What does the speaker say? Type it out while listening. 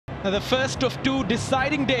The first of two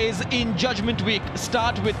deciding days in Judgment Week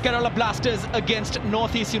start with Kerala Blasters against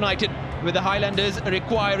NorthEast United, with the Highlanders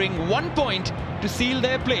requiring 1 point to seal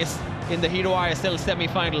their place in the Hero ISL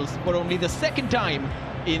semi-finals for only the second time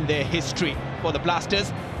in their history. For the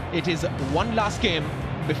Blasters, it is one last game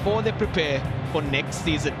before they prepare for next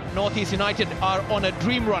season. NorthEast United are on a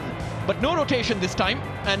dream run, but no rotation this time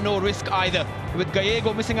and no risk either, with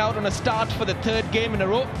Gallego missing out on a start for the third game in a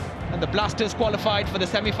row. And the Blasters qualified for the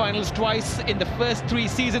semi-finals twice in the first 3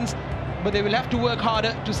 seasons, but they will have to work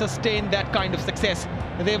harder to sustain that kind of success.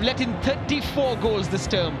 They've let in 34 goals this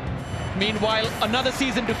term. Meanwhile, another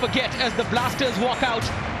season to forget as the Blasters walk out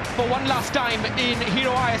for one last time in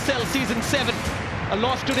Hero ISL Season 7. A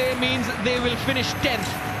loss today means they will finish 10th,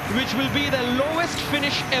 which will be the lowest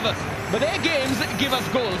finish ever. But their games give us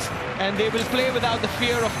goals, and they will play without the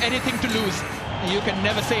fear of anything to lose. You can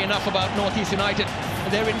never say enough about NorthEast United.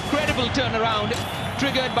 Their incredible turnaround,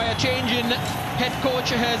 triggered by a change in head coach,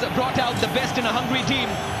 has brought out the best in a hungry team.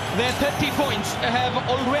 Their 30 points have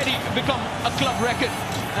already become a club record.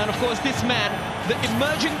 And of course, this man, the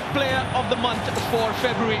emerging player of the month for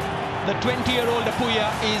February, the 20-year-old Apuya,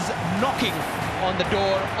 is knocking on the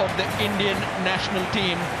door of the Indian national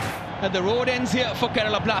team. And the road ends here for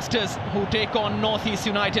Kerala Blasters, who take on NorthEast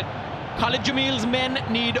United. Khalid Jamil's men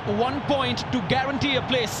need 1 point to guarantee a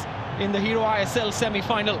place in the Hero ISL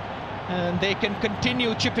semi-final, and they can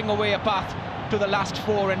continue chipping away a path to the last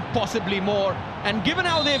 4 and possibly more. And given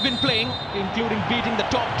how they've been playing, including beating the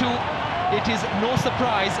top 2, it is no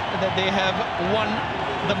surprise that they have won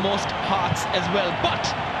the most hearts as well. But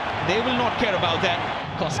they will not care about that.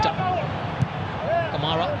 Costa,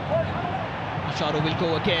 Kamara, Machado will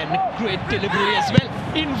go again. Great delivery as well.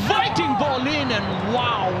 Inviting ball in, and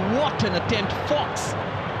wow, what an attempt. Fox.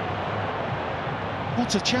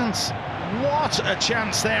 What a chance. What a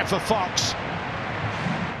chance there for Fox.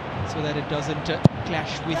 So that it doesn't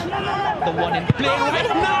clash with the one in play right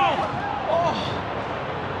now. Oh,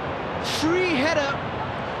 free header.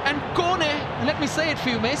 And Kone, let me say it for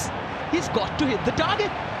you, Mace, he's got to hit the target.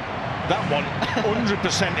 That one,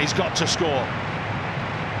 100% he's got to score.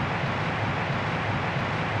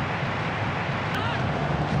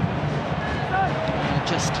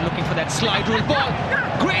 Just looking for that slide rule ball.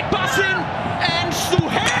 Great passing, and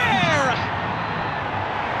Suhair!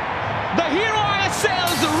 The Hero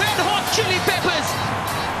ISL's red hot chili peppers.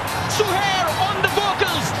 Suhair on the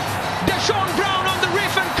vocals, Deshaun Brown on the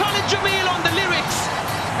riff, and Khalid Jamil on the lyrics.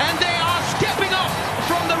 And they are stepping up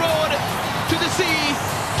from the road to the sea,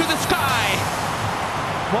 to the sky.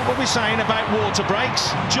 What were we saying about water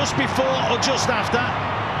breaks? Just before or just after?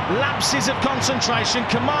 Lapses of concentration.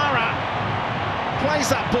 Kamara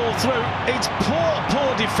plays that ball through. It's poor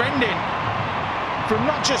defending from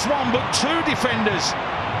not just one but 2 defenders.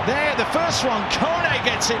 There, the first one, Kone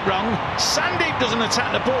gets it wrong. Sandeep doesn't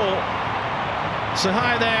attack the ball.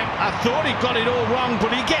 Suhair there, I thought he got it all wrong,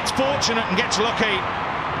 but he gets fortunate and gets lucky.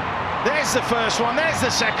 There's the first one, there's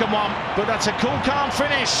the second one, but that's a cool, calm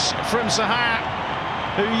finish from Suhair,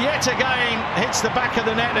 who yet again hits the back of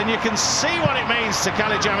the net, and you can see what it means to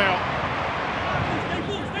Khalid Jamil.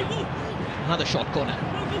 Another short corner.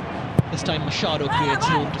 This time Machado creates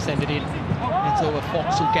room to send it in. It's over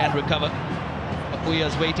Fox, who can recover.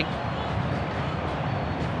 Apuya's waiting.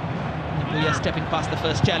 Apuya stepping past the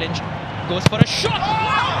first challenge. Goes for a shot.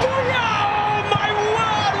 Apuya! Oh my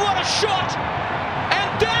word, what a shot!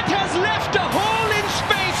 And that has left a hole in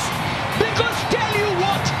space. Because tell you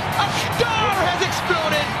what, a star has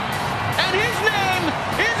exploded. And his name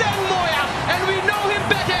is Lalengmawia. And we know him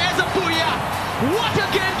better as Apuya. What a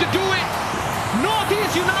game to do it!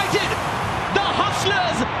 NorthEast United, the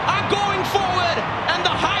hustlers are going forward, and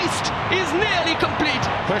the heist is nearly complete.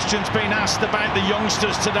 Questions being asked about the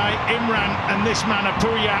youngsters today, Imran and this man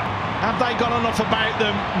Apuya. Have they got enough about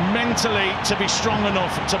them mentally to be strong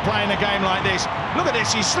enough to play in a game like this? Look at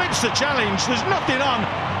this, he slips the challenge, there's nothing on,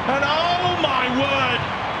 and oh my word,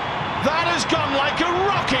 that has gone like a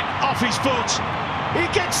rocket off his foot. He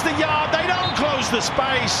gets the yard, they don't close the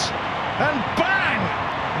space, and bang,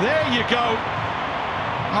 there you go.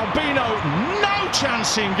 Albino, no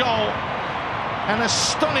chance in goal, and a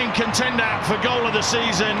stunning contender for goal of the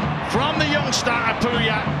season from the youngster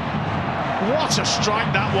Apuya. What a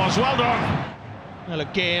strike that was, well done. Well, a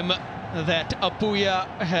game that Apuya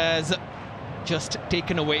has just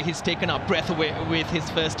taken away. He's taken our breath away with his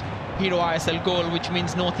first Hero ISL goal, which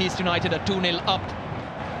means NorthEast United are 2-0 up.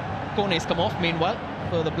 Kone's come off, meanwhile,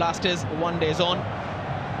 for the Blasters. 1 day on,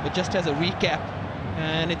 but just as a recap,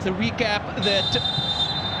 and it's a recap that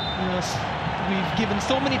we've given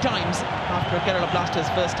so many times after Kerala Blasters'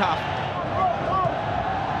 first half.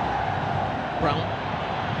 Brown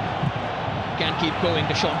keep going.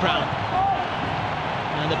 Deshaun Brown.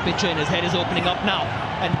 And the picture in his head is opening up now.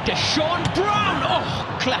 And Deshaun Brown,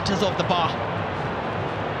 clatters off the bar.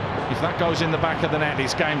 If that goes in the back of the net,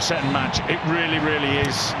 it's game, set and match. It really, really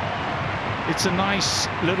is. It's a nice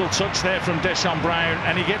little touch there from Deshaun Brown,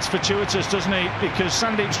 and he gets fortuitous, doesn't he? Because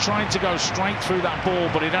Sandeep's trying to go straight through that ball,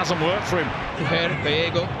 but it hasn't worked for him. Suhair, there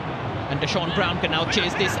you go. And Deshaun Brown can now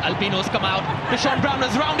chase this. Albinos come out. Deshaun Brown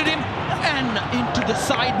has rounded him and into the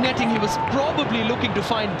side netting. He was probably looking to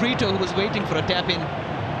find Brito, who was waiting for a tap in.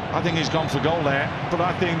 I think he's gone for goal there, but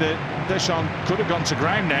I think that Deshaun could have gone to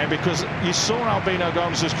ground there, because you saw Albino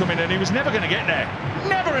Gomes was coming and he was never going to get there.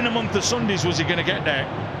 Never in a month of Sundays was he going to get there.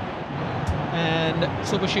 And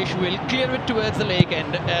Subhashish will clear it towards the leg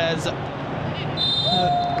end as the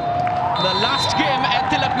last game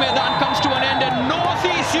at Tilak Maidan comes to an end, and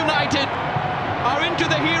NorthEast United are into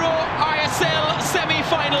the Hero ISL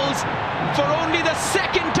semi-finals for only the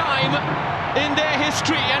second time in their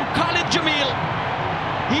history. And Khalid Jamil,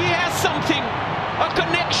 he has something, a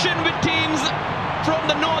connection with teams from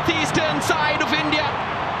the northeastern side of India,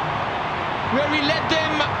 where he led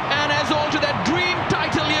them and has altered that dream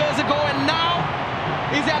title years ago, and now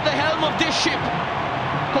is at the helm of this ship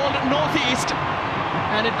called NorthEast,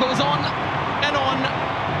 and it goes on and on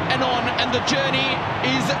and on, and the journey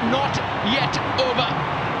is not yet over.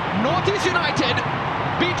 NorthEast United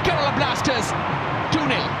beat Kerala Blasters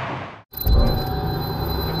 2-0.